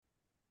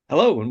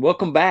Hello, and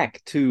welcome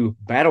back to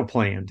Battle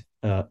Planned,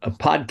 a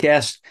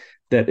podcast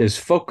that is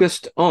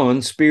focused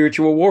on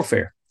spiritual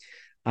warfare.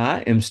 I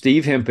am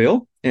Steve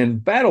Hemphill,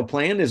 and Battle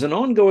Plan is an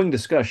ongoing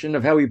discussion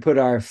of how we put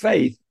our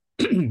faith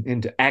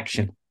into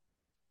action.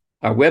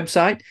 Our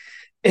website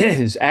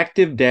is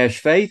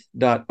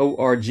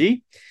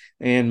active-faith.org,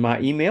 and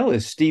my email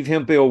is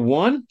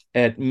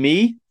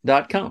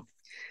stevehemphill1@me.com.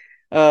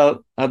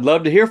 I'd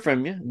love to hear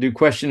from you. Do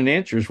question and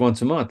answers once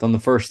a month on the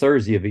first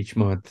Thursday of each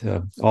month,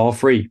 all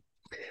free.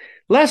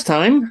 Last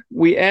time,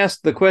 we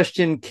asked the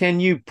question, can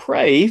you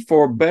pray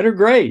for better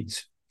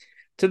grades?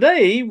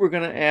 Today, we're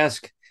going to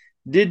ask,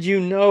 did you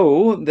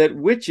know that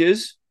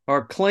witches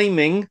are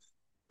claiming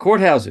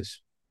courthouses?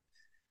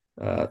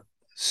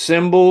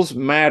 Symbols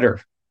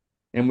matter,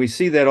 and we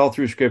see that all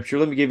through Scripture.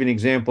 Let me give you an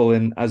example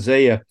in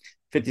Isaiah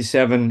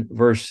 57,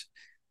 verse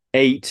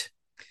 8.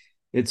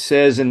 It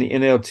says in the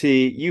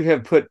NLT, you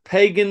have put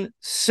pagan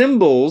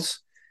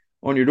symbols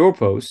on your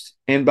doorposts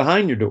and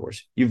behind your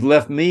doors. You've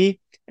left me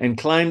and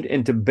climbed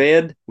into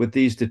bed with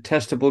these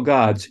detestable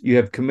gods. You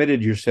have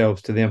committed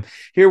yourselves to them.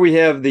 Here we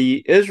have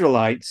the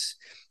Israelites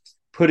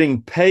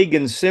putting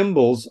pagan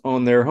symbols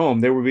on their home.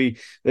 They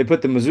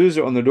put the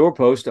mezuzah on the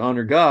doorpost to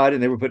honor God,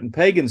 and they were putting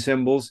pagan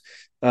symbols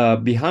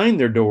behind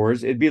their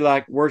doors. It'd be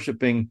like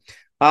worshiping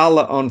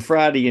Allah on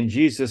Friday and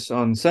Jesus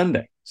on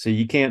Sunday. So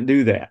you can't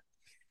do that.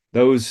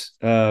 Those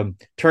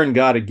turn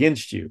God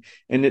against you.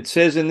 And it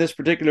says in this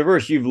particular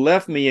verse, you've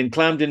left me and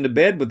climbed into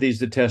bed with these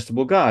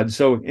detestable gods.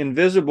 So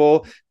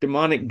invisible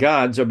demonic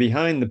gods are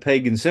behind the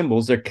pagan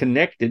symbols. They're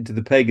connected to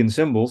the pagan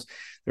symbols.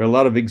 There are a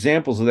lot of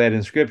examples of that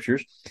in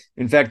scriptures.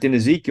 In fact, in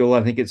Ezekiel,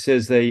 I think it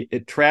says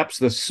it traps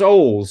the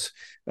souls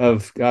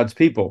of God's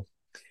people.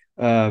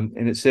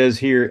 And it says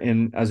here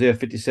in Isaiah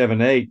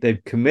 57:8,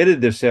 they've committed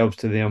themselves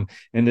to them,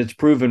 and it's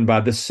proven by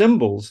the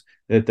symbols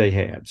that they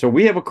had. So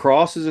we have a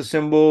cross as a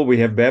symbol. We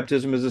have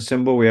baptism as a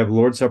symbol. We have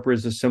Lord's Supper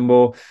as a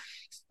symbol.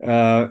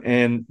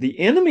 And the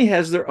enemy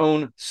has their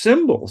own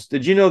symbols.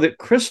 Did you know that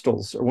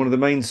crystals are one of the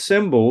main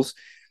symbols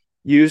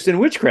used in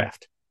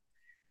witchcraft?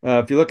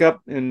 If you look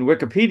up in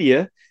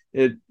Wikipedia,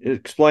 it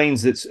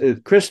explains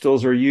that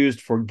crystals are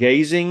used for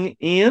gazing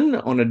in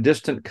on a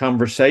distant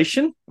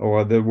conversation,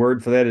 or the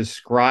word for that is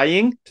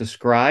scrying, to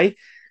scry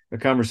a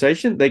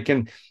conversation. They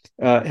can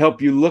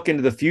help you look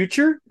into the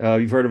future.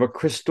 You've heard of a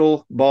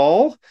crystal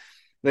ball.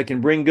 They can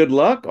bring good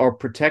luck or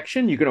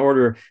protection. You can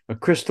order a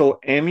crystal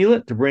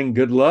amulet to bring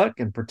good luck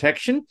and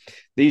protection.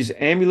 These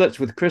amulets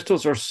with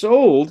crystals are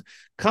sold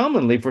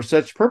commonly for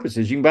such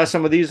purposes. You can buy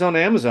some of these on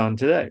Amazon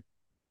today.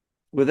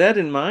 With that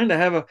in mind, I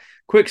have a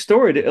quick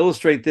story to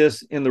illustrate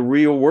this in the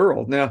real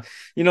world. Now,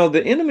 you know,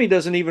 the enemy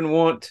doesn't even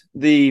want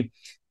the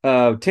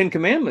Ten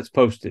Commandments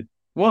posted.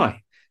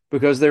 Why?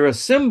 Because they're a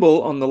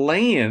symbol on the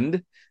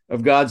land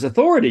of God's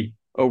authority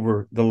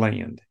over the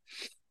land.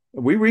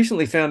 We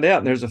recently found out,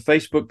 and there's a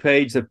Facebook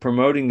page that's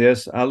promoting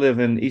this. I live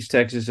in East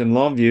Texas in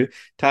Longview.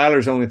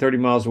 Tyler's only 30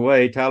 miles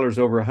away. Tyler's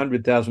over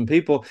 100,000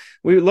 people.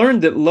 We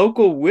learned that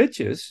local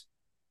witches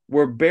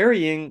were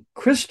burying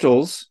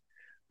crystals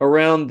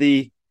around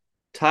the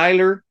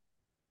Tyler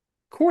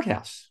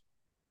courthouse.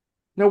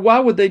 Now, why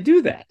would they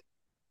do that?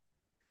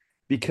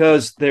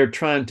 Because they're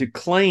trying to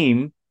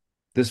claim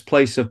this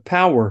place of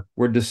power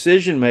where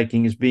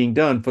decision-making is being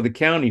done for the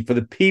county, for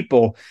the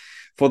people,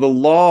 for the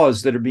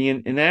laws that are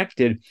being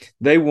enacted.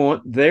 They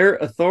want their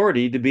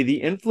authority to be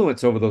the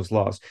influence over those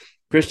laws.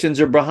 Christians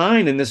are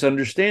behind in this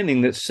understanding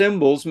that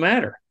symbols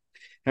matter.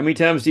 How many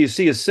times do you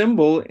see a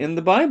symbol in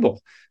the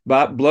Bible?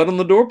 Blood on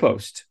the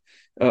doorpost,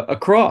 a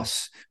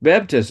cross,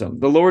 baptism,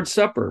 the Lord's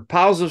Supper,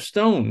 piles of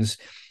stones,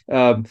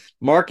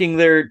 marking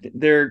their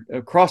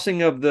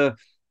crossing of the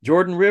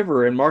Jordan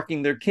River and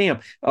marking their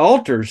camp.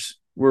 Altars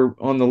were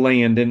on the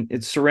land, and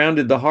it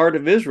surrounded the heart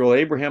of Israel.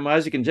 Abraham,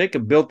 Isaac, and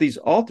Jacob built these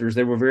altars.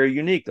 They were very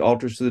unique, the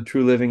altars to the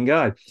true living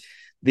God.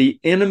 The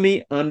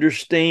enemy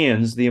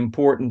understands the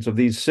importance of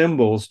these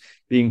symbols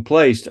being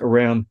placed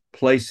around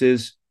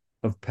places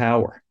of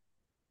power.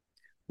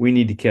 We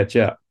need to catch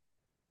up.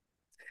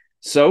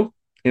 So,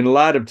 in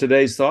light of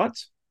today's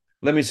thoughts,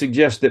 let me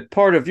suggest that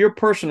part of your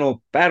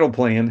personal battle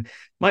plan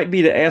might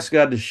be to ask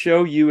God to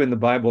show you in the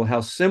Bible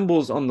how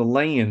symbols on the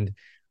land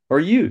are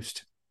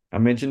used. I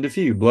mentioned a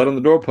few: blood on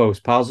the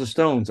doorpost, piles of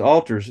stones,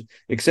 altars,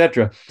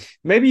 etc.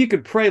 Maybe you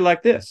could pray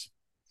like this: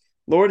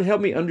 Lord, help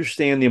me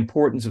understand the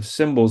importance of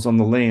symbols on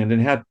the land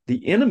and how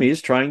the enemy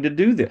is trying to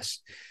do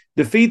this.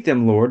 Defeat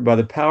them, Lord, by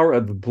the power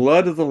of the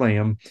blood of the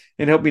Lamb,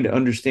 and help me to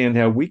understand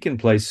how we can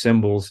place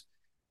symbols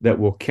that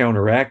will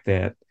counteract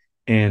that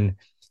and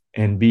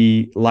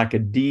be like a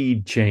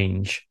deed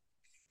change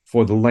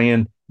for the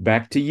land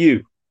back to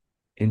you,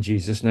 in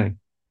Jesus' name.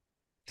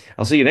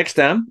 I'll see you next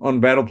time on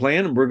Battle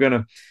Plan, and we're going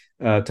to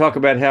talk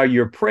about how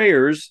your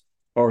prayers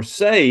are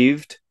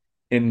saved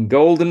in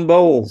golden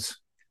bowls.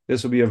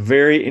 This will be a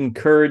very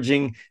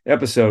encouraging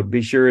episode.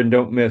 Be sure and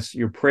don't miss.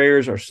 Your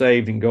prayers are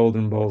saved in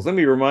golden bowls. Let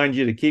me remind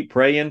you to keep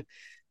praying,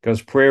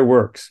 because prayer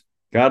works.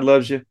 God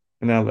loves you,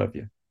 and I love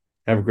you.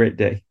 Have a great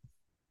day.